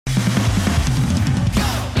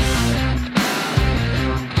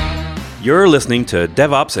You're listening to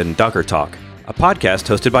DevOps and Docker Talk, a podcast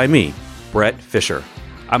hosted by me, Brett Fisher.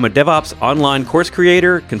 I'm a DevOps online course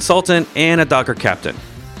creator, consultant, and a Docker captain.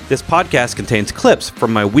 This podcast contains clips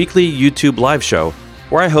from my weekly YouTube live show,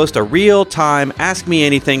 where I host a real-time Ask Me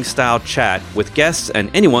Anything style chat with guests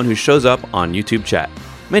and anyone who shows up on YouTube chat,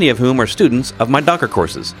 many of whom are students of my Docker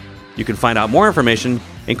courses. You can find out more information,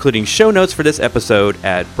 including show notes for this episode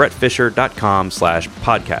at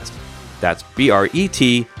brettfisher.com/podcast. That's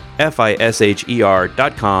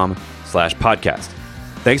BRETFISHER.com/podcast.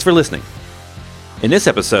 Thanks for listening. In this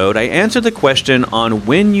episode, I answer the question on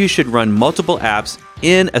when you should run multiple apps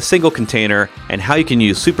in a single container and how you can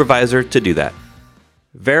use Supervisor to do that.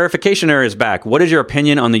 Verificationer is back. What is your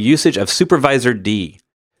opinion on the usage of Supervisor D?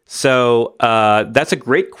 So that's a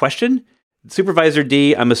great question. Supervisor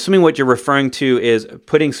D, I'm assuming what you're referring to is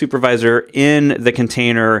putting Supervisor in the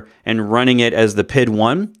container and running it as the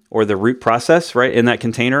PID1 or the root process, right, in that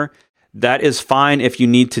container. That is fine if you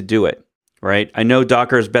need to do it, right? I know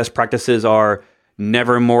Docker's best practices are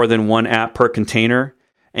never more than one app per container.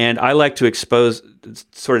 And I like to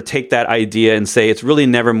take that idea and say it's really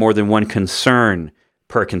never more than one concern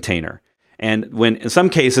per container. And when in some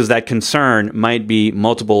cases that concern might be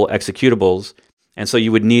multiple executables, and so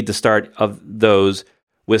you would need to start of those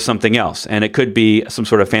with something else. And it could be some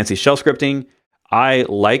sort of fancy shell scripting. I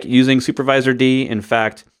like using Supervisor D. In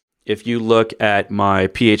fact, if you look at my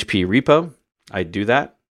PHP repo, I do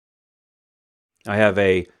that. I have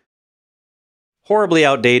a horribly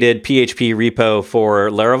outdated PHP repo for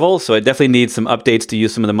Laravel, so it definitely needs some updates to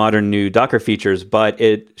use some of the modern new Docker features, but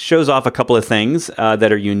it shows off a couple of things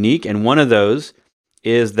that are unique, and one of those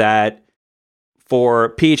is that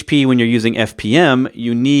for PHP, when you're using FPM,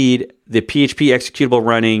 you need the PHP executable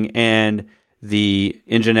running and the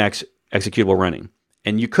Nginx executable running.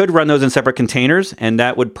 And you could run those in separate containers, and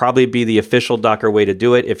that would probably be the official Docker way to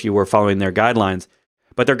do it if you were following their guidelines.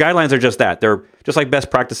 But their guidelines are just that. They're just like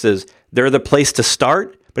best practices. They're the place to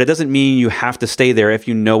start, but it doesn't mean you have to stay there if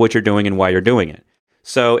you know what you're doing and why you're doing it.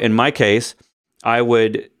 So in my case, I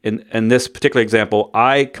would, in this particular example,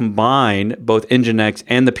 I combine both Nginx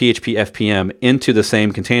and the PHP FPM into the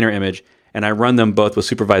same container image, and I run them both with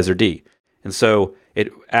Supervisor D. And so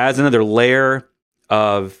it adds another layer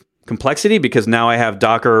of complexity because now I have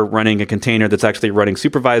Docker running a container that's actually running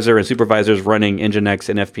Supervisor, and Supervisor is running Nginx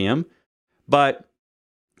and FPM. But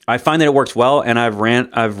I find that it works well, and I've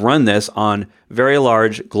run this on very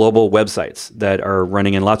large global websites that are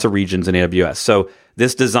running in lots of regions in AWS. So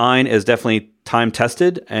this design is definitely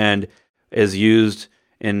time-tested and is used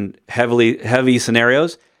in heavy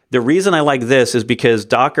scenarios. The reason I like this is because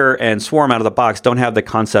Docker and Swarm out of the box don't have the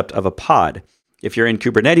concept of a pod. If you're in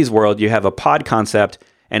Kubernetes world, you have a pod concept,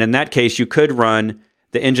 and in that case, you could run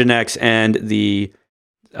the Nginx and the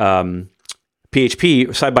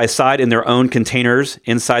PHP side by side in their own containers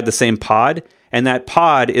inside the same pod, and that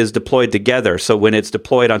pod is deployed together. So when it's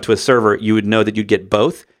deployed onto a server, you would know that you'd get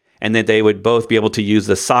both, and that they would both be able to use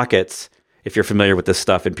the sockets. If you're familiar with this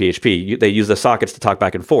stuff in PHP, they use the sockets to talk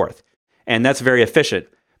back and forth, and that's very efficient.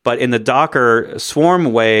 But in the Docker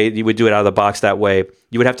Swarm way, you would do it out of the box that way.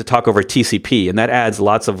 You would have to talk over TCP, and that adds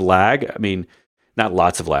lots of lag. I mean, not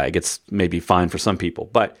lots of lag. It's maybe fine for some people,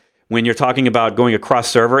 but when you're talking about going across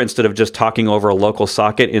server instead of just talking over a local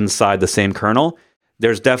socket inside the same kernel,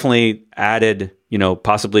 there's definitely added,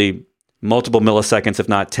 possibly multiple milliseconds, if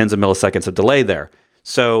not tens of milliseconds of delay there.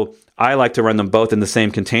 So I like to run them both in the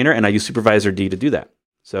same container, and I use Supervisor D to do that.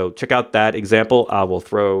 So check out that example. I will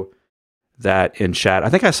throw that in chat. I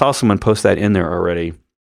think I saw someone post that in there already.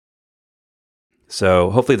 So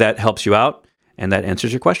hopefully that helps you out, and that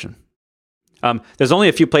answers your question. There's only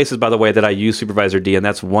a few places, by the way, that I use Supervisor D, and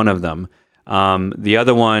that's one of them. The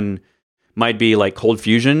other one might be like Cold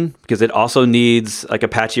Fusion, because it also needs like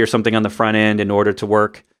Apache or something on the front end in order to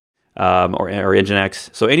work, or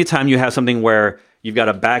Nginx. So anytime you have something where you've got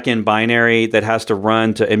a back-end binary that has to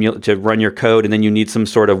run to run your code, and then you need some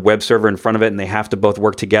sort of web server in front of it, and they have to both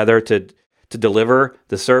work together to deliver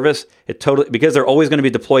the service, because they're always going to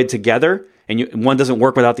be deployed together, and one doesn't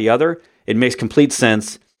work without the other, it makes complete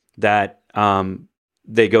sense that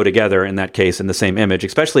they go together in that case in the same image,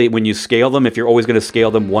 especially when you scale them, if you're always going to scale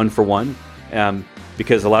them one for one,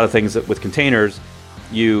 because a lot of things with containers,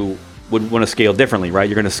 you would want to scale differently, right?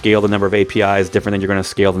 You're going to scale the number of APIs different than you're going to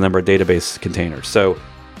scale the number of database containers. So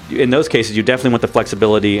in those cases, you definitely want the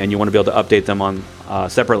flexibility, and you want to be able to update them on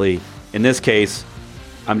separately. In this case,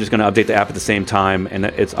 I'm just going to update the app at the same time, and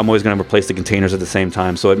I'm always going to replace the containers at the same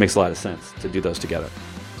time, so it makes a lot of sense to do those together.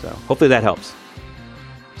 So hopefully that helps.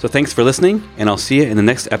 So thanks for listening, and I'll see you in the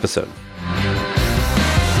next episode.